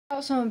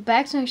So I'm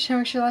back to the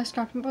show. Should I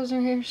stop and buzzer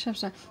here?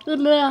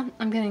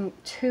 I'm getting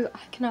too.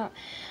 Oh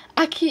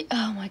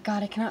my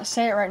god, I cannot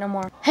say it right no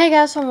more. Hey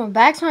guys, so I'm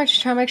back to my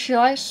channel. Make sure you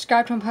like,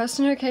 subscribe, and post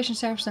notification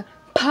so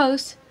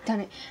post.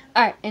 Done it.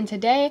 Alright, and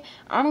today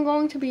I'm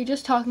going to be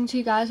just talking to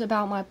you guys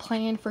about my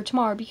plan for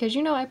tomorrow because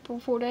you know April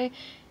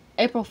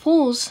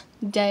Fool's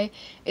Day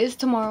is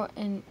tomorrow,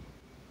 and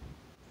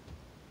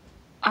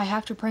I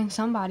have to prank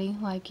somebody,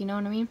 like, you know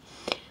what I mean?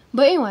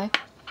 But anyway,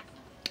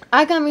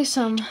 I got me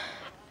some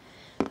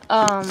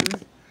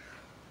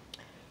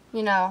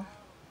you know,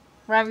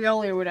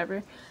 ravioli or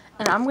whatever,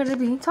 and I'm going to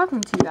be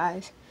talking to you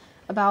guys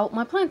about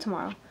my plan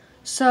tomorrow.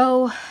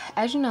 So,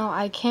 as you know,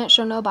 I can't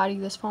show nobody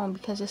this phone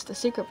because it's the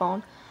secret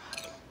phone,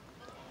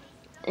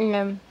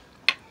 and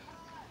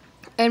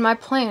my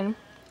plan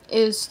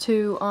is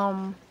to,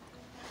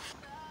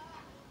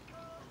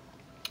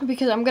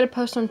 because I'm going to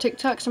post on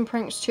TikTok some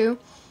pranks too,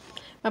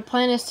 my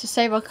plan is to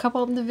save a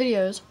couple of the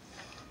videos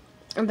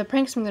of the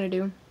pranks I'm going to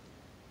do,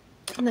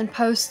 and then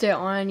post it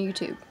on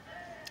YouTube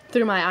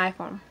through my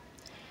iPhone,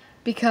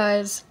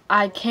 because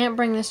I can't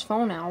bring this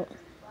phone out.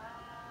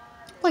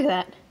 Look at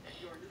that.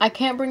 I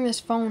can't bring this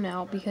phone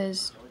out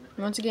because,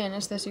 once again,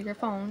 it's the secret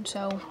phone,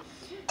 so,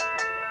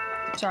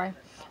 sorry.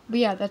 But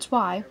yeah, that's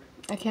why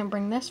I can't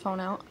bring this phone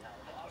out.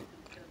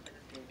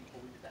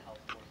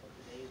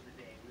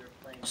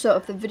 So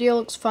if the video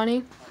looks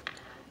funny,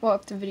 well,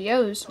 if the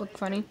videos look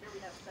funny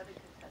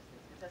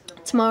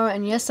tomorrow,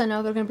 and yes, I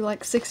know they're going to be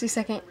like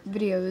 60-second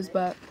videos,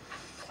 but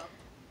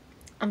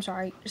I'm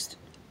sorry, just,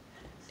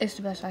 it's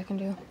the best I can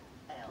do.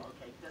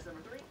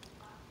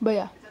 But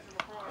yeah.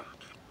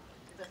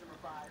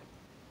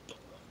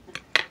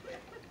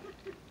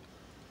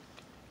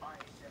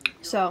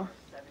 So,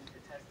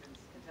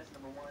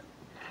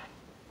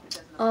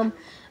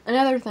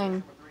 another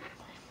thing,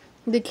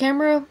 the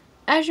camera,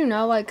 as you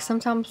know, like,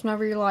 sometimes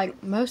whenever you're,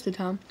 like, most of the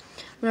time,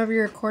 whenever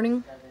you're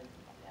recording,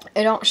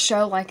 it don't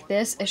show like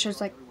this. It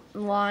shows, like,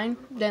 line,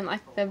 then,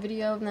 like, the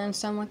video, and then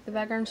some, like, the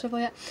background and stuff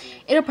like that.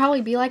 It'll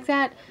probably be like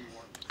that,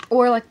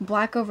 or, like,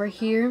 black over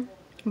here,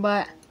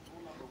 but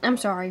I'm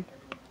sorry.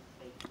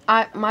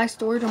 My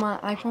storage on my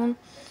iPhone,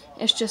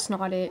 it's just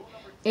not it.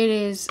 It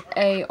is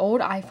a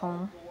old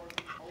iPhone,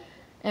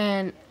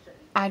 and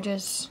I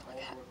can't,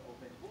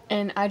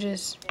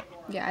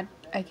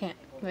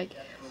 like,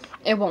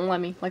 it won't let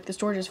me. Like, the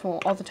storage is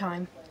full all the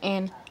time,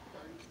 and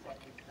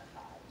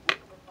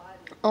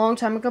a long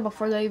time ago,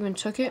 before they even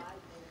took it,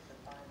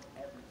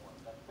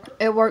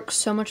 it works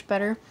so much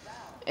better.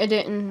 It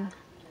didn't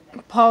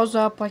pause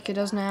up like it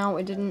does now.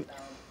 It didn't,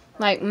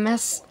 like,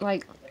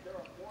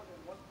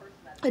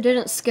 it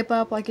didn't skip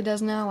up like it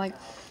does now. Like,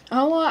 a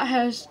whole lot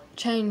has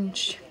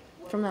changed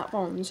from that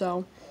phone,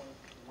 so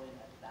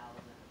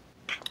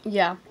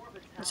yeah.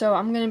 So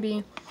I'm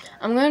gonna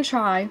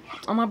try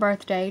on my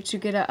birthday to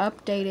get an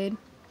updated,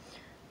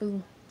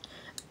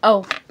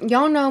 oh,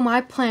 y'all know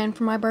my plan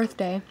for my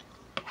birthday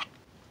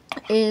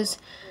is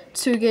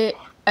to get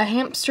a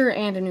hamster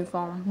and a new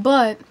phone,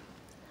 but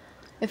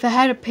if I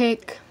had to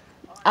pick,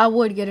 I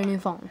would get a new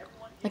phone,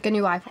 like a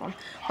new iPhone,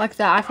 like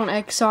the iPhone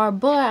XR,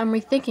 but I'm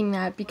rethinking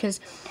that because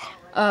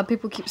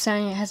people keep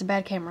saying it has a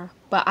bad camera,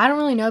 but I don't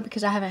really know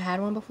because I haven't had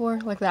one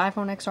before, like the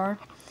iPhone XR,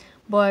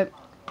 but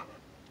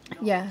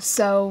yeah,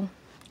 so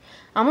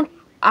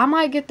I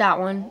might get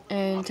that one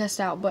and test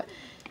out, but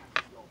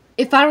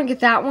if I don't get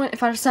that one,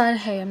 if I decide,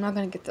 hey, I'm not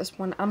going to get this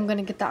one, I'm going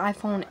to get the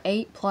iPhone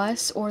 8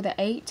 Plus or the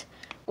 8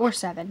 or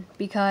 7,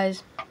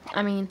 because,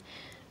 I mean,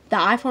 the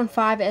iPhone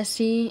 5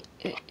 SE,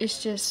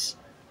 it's just,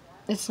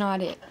 it's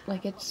not it.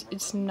 Like,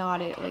 it's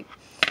not it. Like,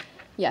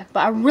 yeah, but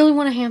I really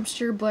want a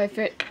hamster, but if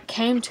it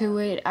came to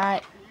it,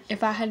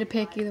 if I had to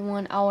pick either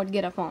one, I would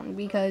get a phone,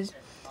 because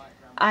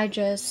I'm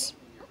just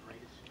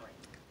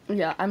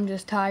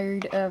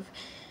tired of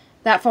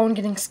that phone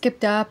getting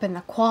skipped up, and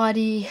the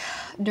quality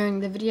during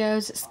the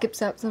videos, it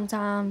skips up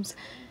sometimes.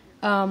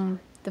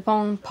 The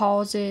phone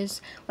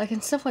pauses, like,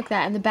 and stuff like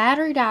that, and the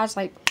battery dies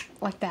like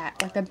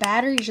that. Like, the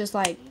battery's just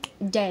like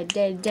dead.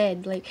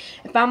 Like,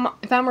 if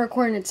I'm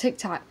recording a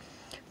TikTok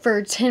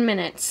for 10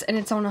 minutes and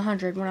it's on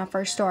 100 when I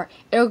first start,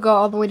 it'll go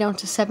all the way down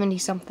to 70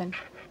 something.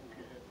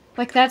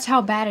 Like, that's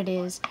how bad it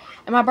is.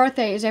 And my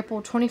birthday is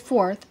April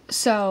 24th,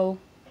 so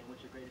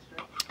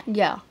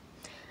yeah.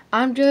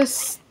 I'm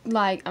just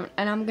like,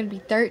 and I'm gonna be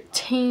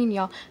 13,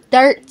 y'all.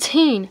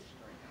 13.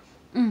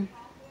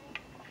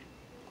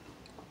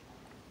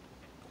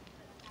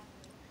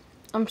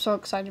 I'm so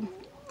excited.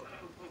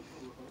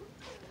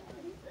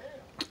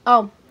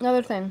 Oh,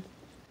 another thing.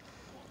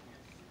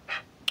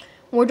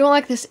 We're doing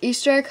like this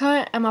Easter egg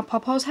hunt at my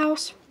papa's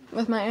house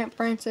with my Aunt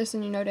Frances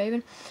and, you know,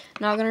 David.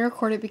 I'm not going to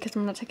record it because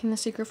I'm not taking the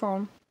secret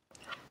phone.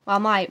 Well, I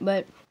might,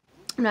 but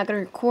I'm not going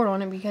to record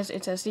on it because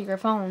it's a secret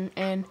phone,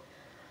 and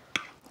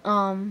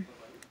I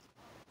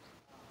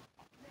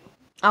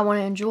want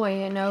to enjoy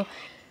it, you know,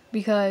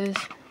 because,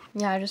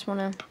 yeah, I just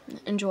want to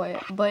enjoy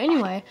it. But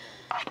anyway,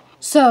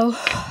 so,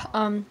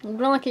 we're doing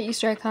like an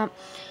Easter egg hunt,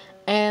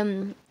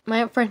 and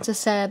my Aunt Frances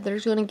said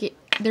there's going to be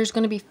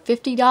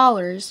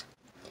 $50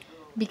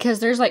 because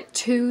there's like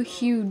 2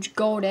 huge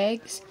gold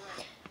eggs,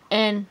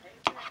 and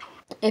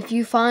if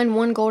you find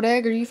 1 gold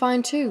egg or you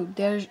find 2,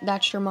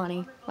 that's your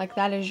money. Like,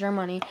 that is your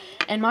money.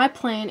 And my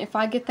plan, if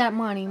I get that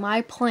money,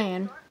 my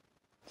plan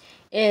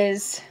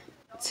is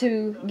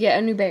to get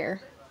a new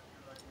bear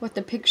with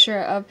a picture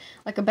of,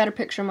 like, a better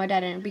picture of my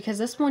dad in it, because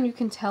this one you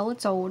can tell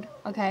it's old,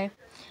 okay?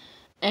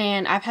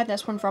 And I've had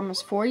this one for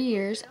almost 4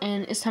 years,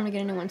 and it's time to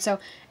get a new one. So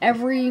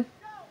every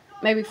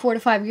maybe 4 to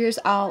 5 years,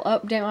 I'll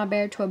update my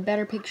bear to a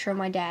better picture of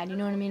my dad. You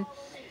know what I mean?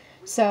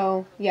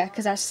 So yeah,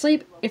 because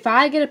if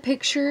I get a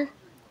picture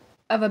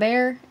of a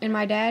bear and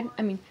my dad,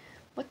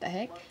 what the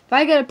heck? If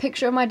I get a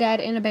picture of my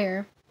dad and a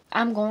bear,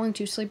 I'm going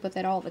to sleep with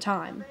it all the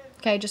time.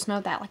 Okay, just know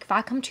that. Like, if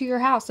I come to your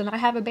house and I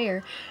have a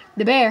bear,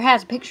 the bear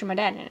has a picture of my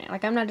dad in it.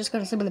 Like, I'm not just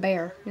going to sleep with a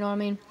bear. You know what I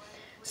mean?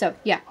 So,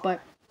 yeah,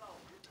 but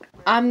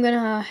I'm going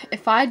to,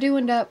 if I do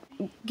end up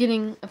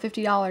getting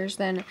 $50,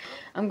 then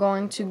I'm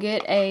going to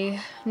get a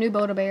new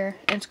Build-A-Bear.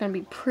 And it's going to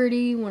be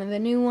pretty, one of the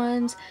new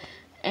ones.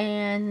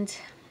 And,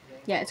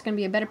 yeah, it's going to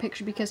be a better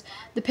picture, because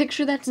the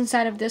picture that's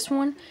inside of this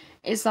one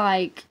is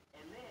like,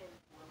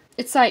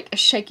 it's like a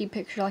shaky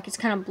picture. Like, it's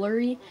kind of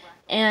blurry.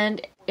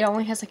 And it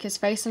only has, like, his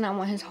face in it. I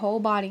want his whole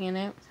body in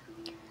it.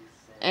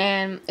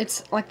 And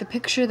it's like the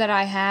picture that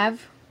I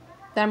have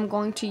that I'm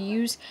going to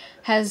use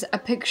has a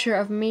picture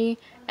of me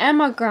and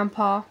my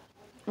grandpa,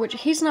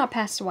 which he's not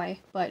passed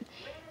away, but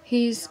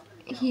he's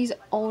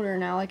older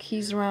now. Like,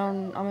 he's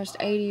around almost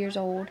 80 years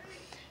old.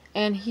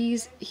 And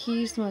he's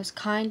the most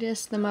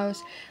kindest, the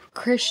most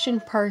Christian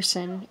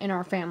person in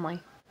our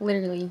family.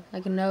 Literally,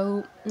 like,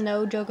 no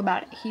joke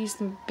about it. He's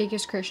the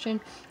biggest Christian,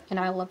 and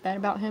I love that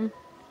about him.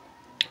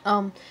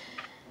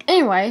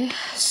 Anyway,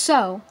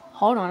 so,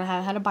 hold on, I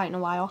haven't had a bite in a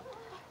while.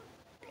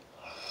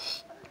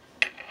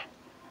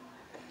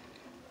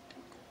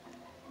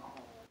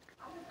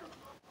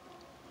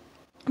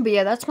 But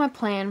yeah, that's my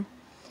plan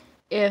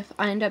if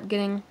I end up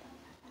getting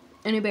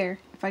a new bear,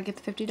 if I get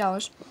the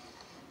 $50.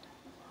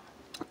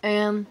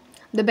 And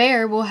the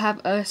bear will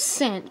have a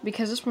scent,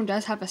 because this one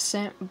does have a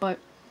scent, but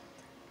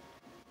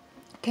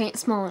can't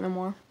smell it no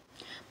more.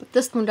 But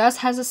this one does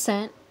have a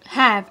scent,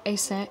 but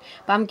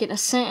I'm getting a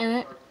scent in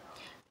it,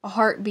 a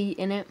heartbeat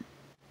in it,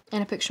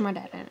 and a picture of my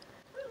dad in it.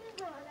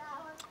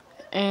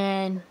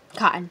 And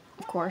cotton,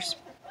 of course.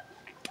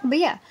 But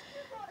yeah,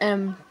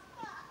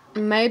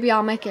 maybe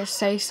I'll make it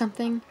say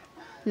something.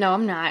 No,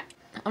 I'm not.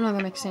 I'm not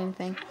gonna make it say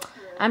anything.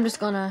 I'm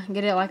just gonna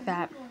get it like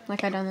that,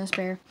 like I done this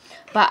bear.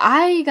 But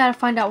I gotta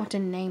find out what to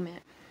name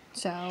it.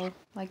 So,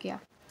 like, yeah,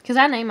 because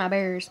I name my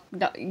bears.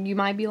 You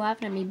might be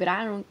laughing at me, but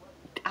I don't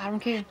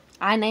care.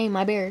 I name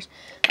my bears.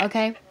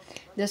 Okay,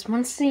 this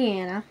one's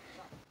Sienna.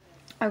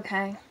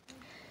 Okay,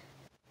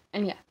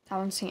 and yeah, that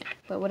one's Sienna.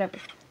 But whatever.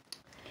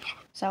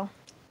 So,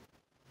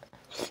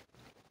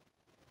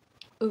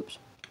 oops.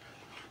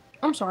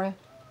 I'm sorry.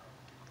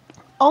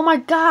 Oh my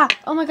god!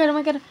 Oh my god! Oh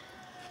my god!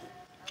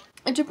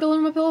 I jumped all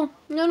over my pillow.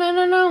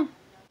 No.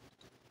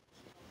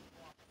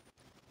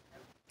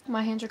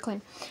 My hands are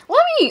clean.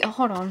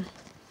 Hold on.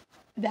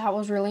 That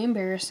was really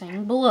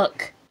embarrassing. But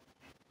look.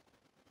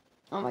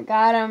 Oh my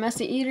god, I'm a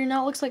messy eater.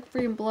 Now it looks like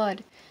freaking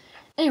blood.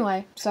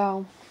 Anyway,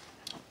 so.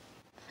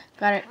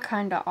 Got it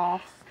kind of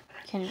off.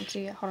 Can't even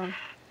see it. Hold on.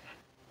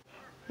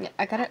 Yeah,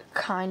 I got it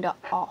kind of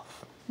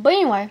off. But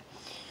anyway.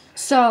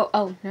 So,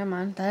 oh, never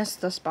mind. That's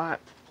the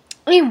spot.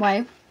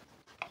 Anyway.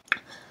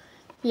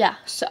 Yeah,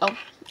 so.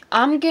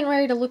 I'm getting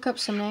ready to look up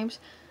some names,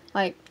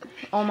 like,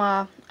 on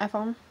my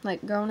iPhone,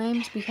 like, girl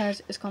names,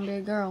 because it's going to be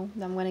a girl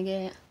that I'm going to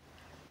get.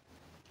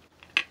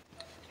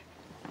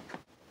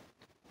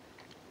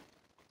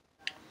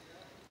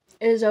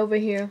 It is over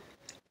here,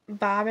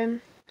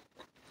 bobbing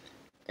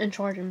and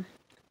charging.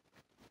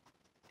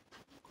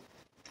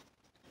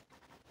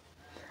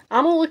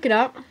 I'm going to look it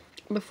up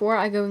before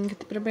I go and get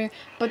the Build-A-Bear,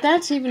 but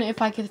that's even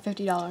if I get the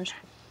 $50.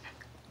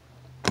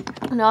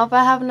 Now, if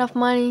I have enough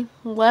money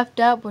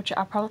left up, which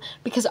I probably,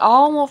 because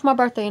all I want for my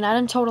birthday, and I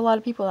done told a lot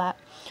of people that,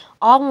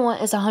 all I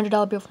want is a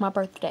 $100 bill for my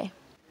birthday.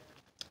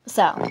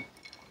 So,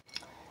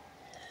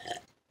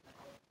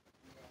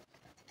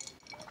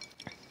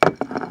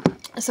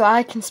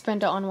 I can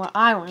spend it on what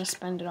I want to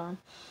spend it on.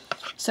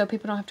 So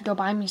people don't have to go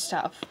buy me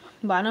stuff.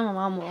 But I know my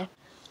mom will,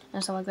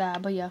 and stuff like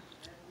that, but yeah.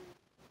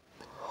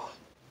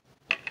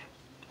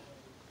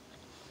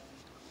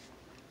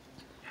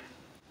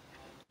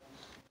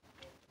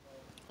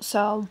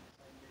 So,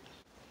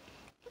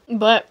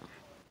 but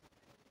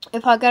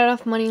if I got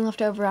enough money left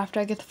over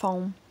after I get the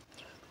phone,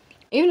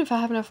 even if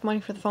I have enough money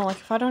for the phone, like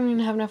if I don't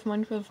even have enough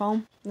money for the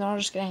phone, then I'll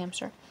just get a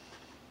hamster.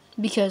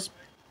 Because,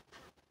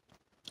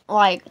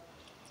 like,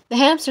 the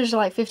hamsters are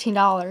like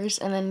 $15,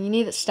 and then you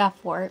need the stuff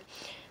for it,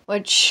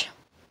 which,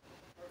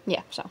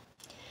 yeah, so,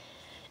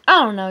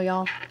 I don't know,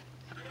 y'all.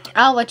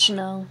 I'll let you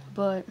know,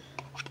 but,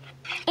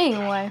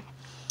 anyway,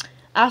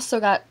 I still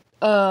got,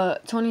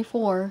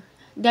 24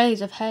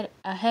 days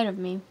ahead of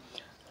me,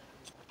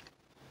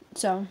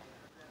 so,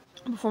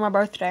 before my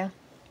birthday,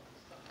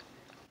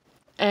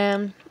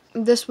 and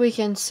this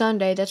weekend,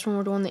 Sunday, that's when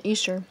we're doing the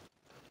Easter,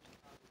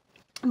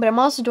 But I'm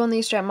also doing the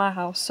Easter at my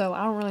house, so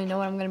I don't really know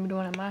what I'm going to be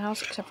doing at my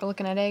house except for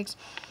looking at eggs.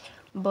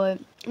 But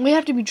we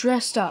have to be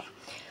dressed up.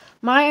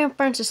 My Aunt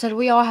Frances said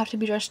we all have to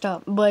be dressed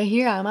up. But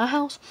here at my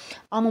house,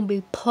 I'm going to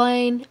be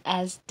plain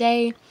as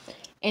day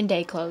in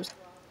day clothes.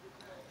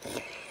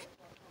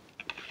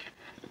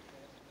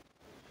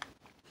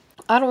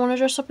 I don't want to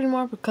dress up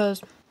anymore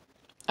because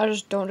I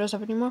just don't dress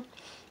up anymore.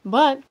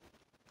 But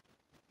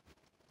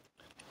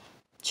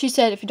she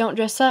said if you don't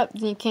dress up,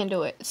 then you can't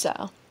do it.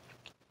 So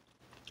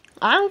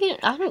I'm doing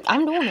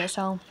it.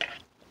 So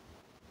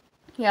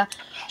yeah,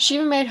 she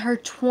even made her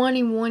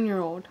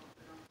 21-year-old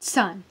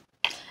son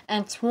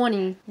and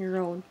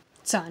 20-year-old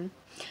son,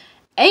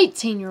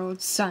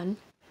 18-year-old son,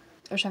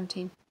 or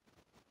 17.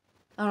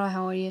 I don't know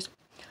how old he is.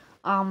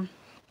 And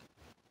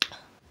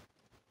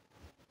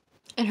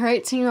her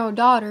 18-year-old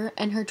daughter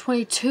and her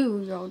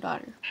 22-year-old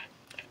daughter.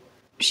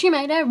 She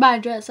made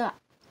everybody dress up.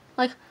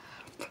 Like,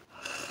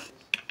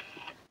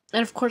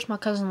 and of course my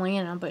cousin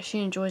Leanna, but she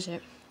enjoys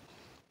it.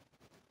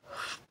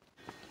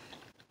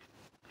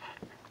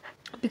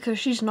 Because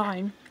she's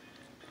 9.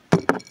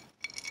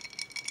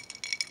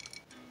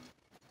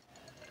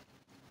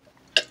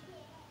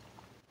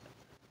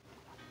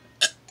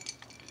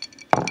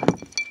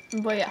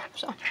 But yeah,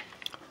 so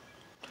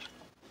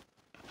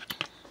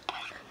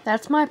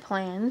that's my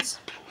plans.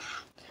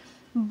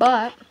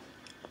 But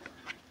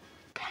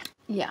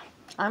yeah,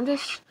 I'm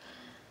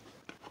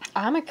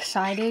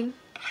excited,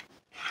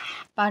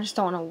 but I just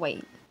don't want to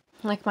wait.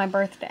 Like my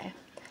birthday,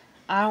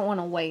 I don't want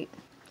to wait.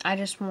 I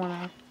just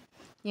want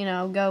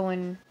to, go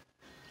and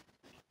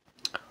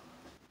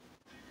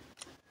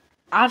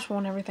I just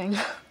want everything.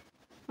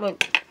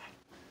 Like,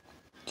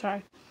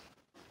 sorry.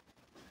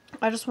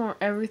 I just want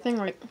everything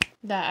like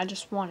that. I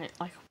just want it.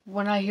 Like,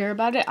 when I hear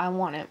about it, I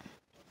want it.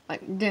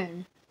 Like,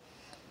 then.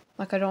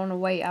 Like, I don't want to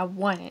wait. I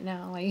want it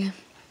now. Like,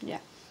 yeah.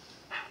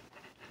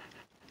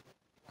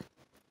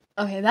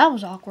 Okay, that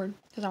was awkward.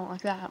 Because I don't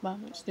like that. But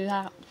let's do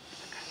that.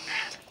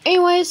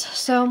 Anyways,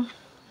 so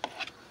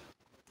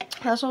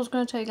that's what I was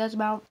going to tell you guys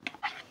about.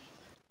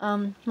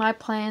 My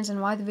plans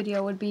and why the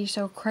video would be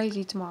so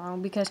crazy tomorrow.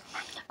 Because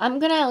I'm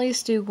going to at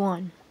least do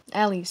one.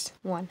 At least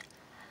one.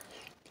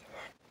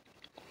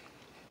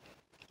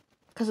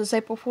 Because it's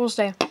April Fool's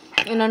Day.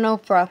 And I know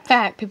for a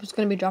fact people's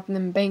going to be dropping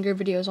them banger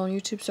videos on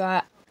YouTube. So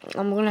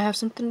I'm going to have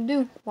something to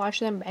do. Watch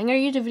them banger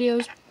YouTube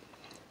videos.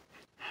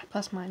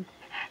 Plus mine.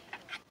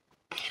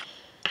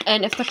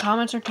 And if the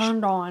comments are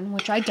turned on,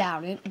 which I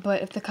doubt it.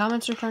 But if the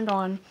comments are turned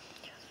on,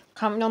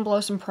 comment down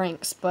below some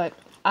pranks. But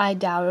I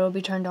doubt it'll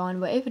be turned on.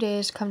 But if it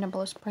is, comment down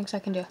below some pranks I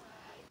can do.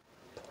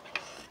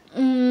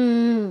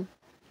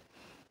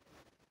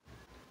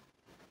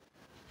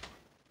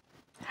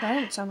 That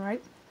didn't sound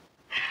right.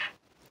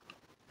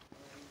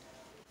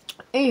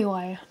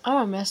 Anyway, I'm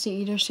a messy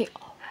eater. See,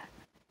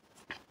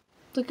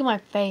 look at my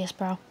face,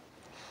 bro.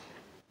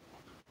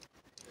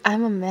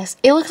 I'm a mess.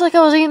 It looks like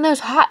I was eating those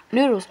hot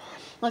noodles.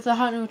 Like the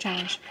hot noodle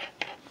challenge.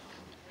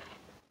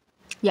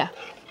 Yeah.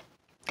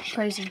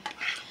 Crazy.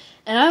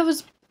 And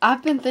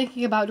I've been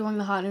thinking about doing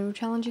the hot noodle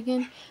challenge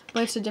again.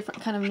 But it's a different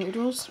kind of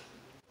noodles.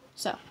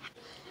 So,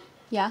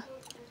 yeah.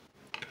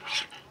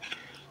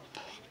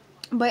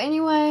 But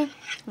anyway,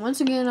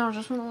 once again, I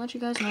just want to let you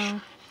guys know.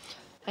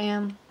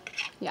 And,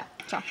 yeah,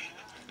 so.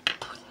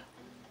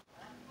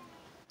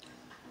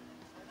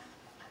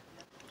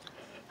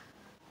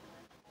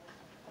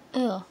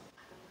 Ugh.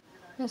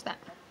 What's that?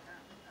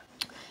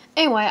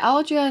 Anyway, I'll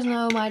let you guys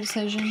know my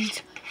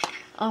decisions.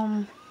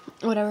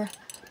 Whatever.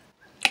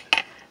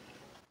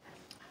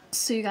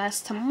 See you guys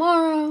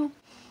tomorrow.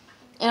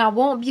 And I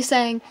won't be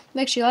saying,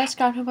 make sure you like,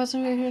 subscribe, and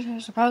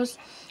post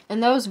in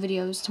those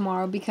videos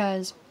tomorrow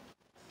because,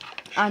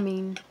 I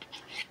mean,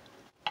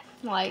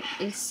 like,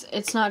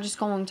 it's not just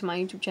going to my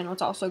YouTube channel,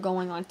 it's also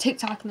going on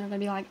TikTok, and they're gonna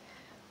be like,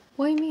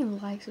 what do you mean,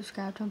 like,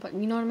 subscribe,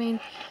 you know what I mean?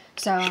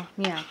 So,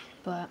 yeah,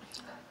 but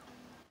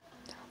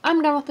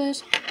I'm done with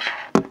this.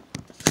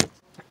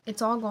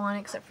 It's all gone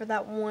except for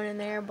that one in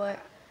there, but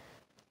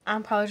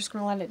I'm probably just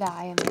gonna let it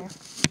die in there.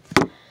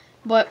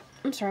 But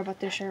I'm sorry about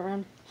this shirt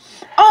run.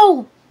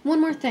 Oh, one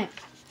more thing.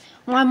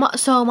 My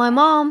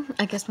mom,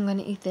 I guess I'm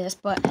gonna eat this,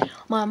 but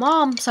my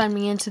mom signed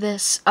me into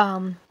this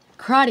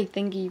karate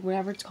thingy,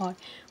 whatever it's called,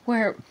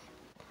 where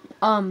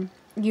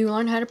you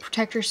learn how to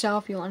protect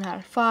yourself, you learn how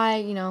to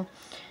fight,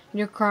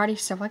 your karate,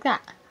 stuff like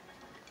that.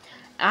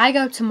 I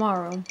go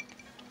tomorrow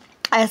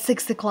at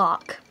 6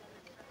 o'clock.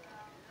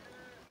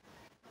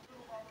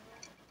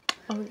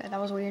 Oh my god,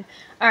 that was weird.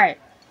 Alright.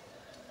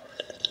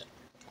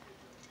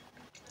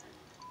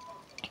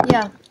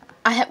 Yeah,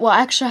 I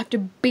actually have to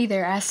be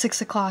there at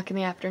 6 o'clock in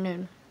the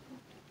afternoon.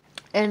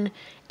 And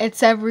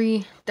it's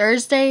every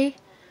Thursday.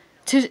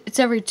 It's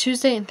every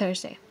Tuesday and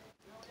Thursday.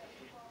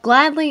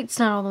 Gladly, it's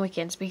not on the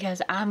weekends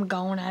because I'm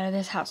going out of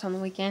this house on the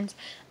weekends.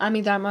 I'm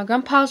either at my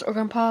grandpa's,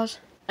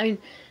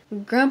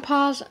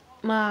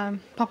 my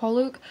Papa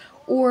Luke,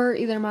 or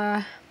either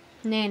my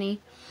nanny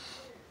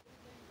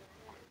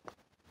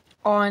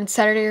on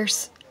Saturday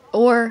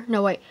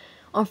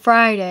on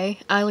Friday.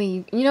 I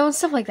leave, and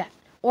stuff like that.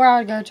 or I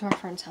would go to our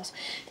friend's house.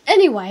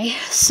 Anyway,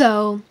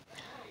 so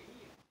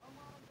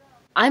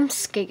I'm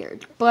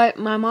scared, but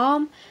my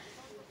mom,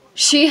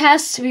 she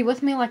has to be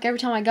with me like every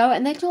time I go,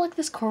 and they do like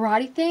this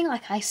karate thing.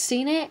 Like I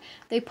seen it.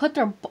 They put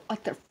their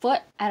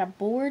foot at a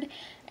board,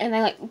 and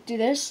they like do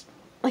this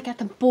like at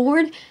the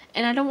board,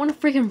 and I don't want to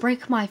freaking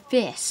break my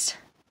fist.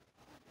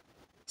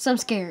 So I'm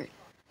scared.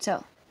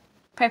 So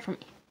pray for me.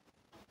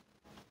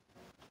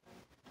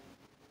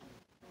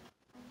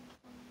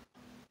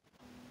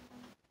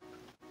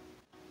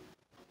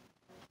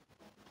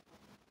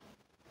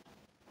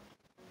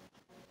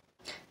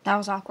 That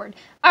was awkward.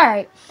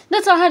 Alright,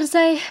 that's all I had to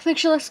say. Make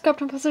sure you like,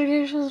 subscribe, and post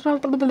notifications.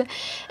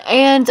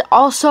 And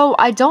also,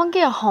 I don't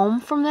get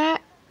home from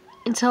that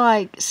until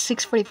like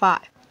 6:45,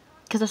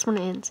 because that's when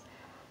it ends.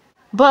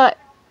 But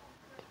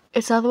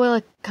it's all the way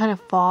like kind of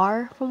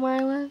far from where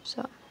I live,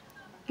 so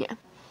yeah.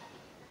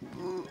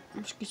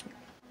 Excuse me.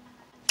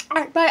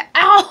 Alright, bye.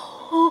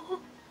 Ow!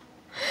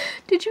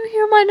 Did you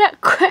hear my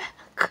neck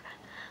crack?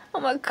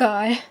 Oh my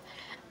god.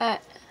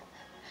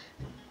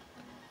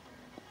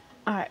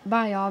 Alright,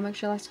 bye y'all. Make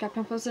sure you like, subscribe,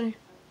 and post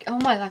notifications. Oh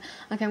my god.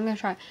 Okay, I'm gonna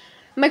try.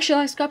 Make sure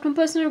you like, subscribe, and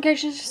post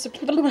notifications.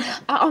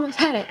 I almost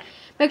had it.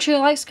 Make sure you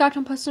like, subscribe,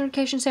 and post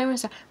notifications.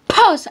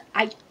 Post!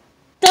 I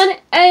done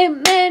it.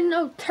 Amen.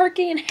 No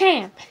turkey and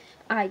ham.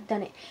 I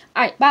done it.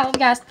 Alright, bye love you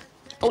guys.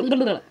 Oh,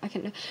 I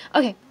can't do.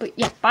 Okay, but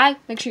yeah, bye.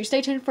 Make sure you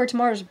stay tuned for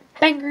tomorrow's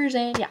bangers,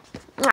 and yeah.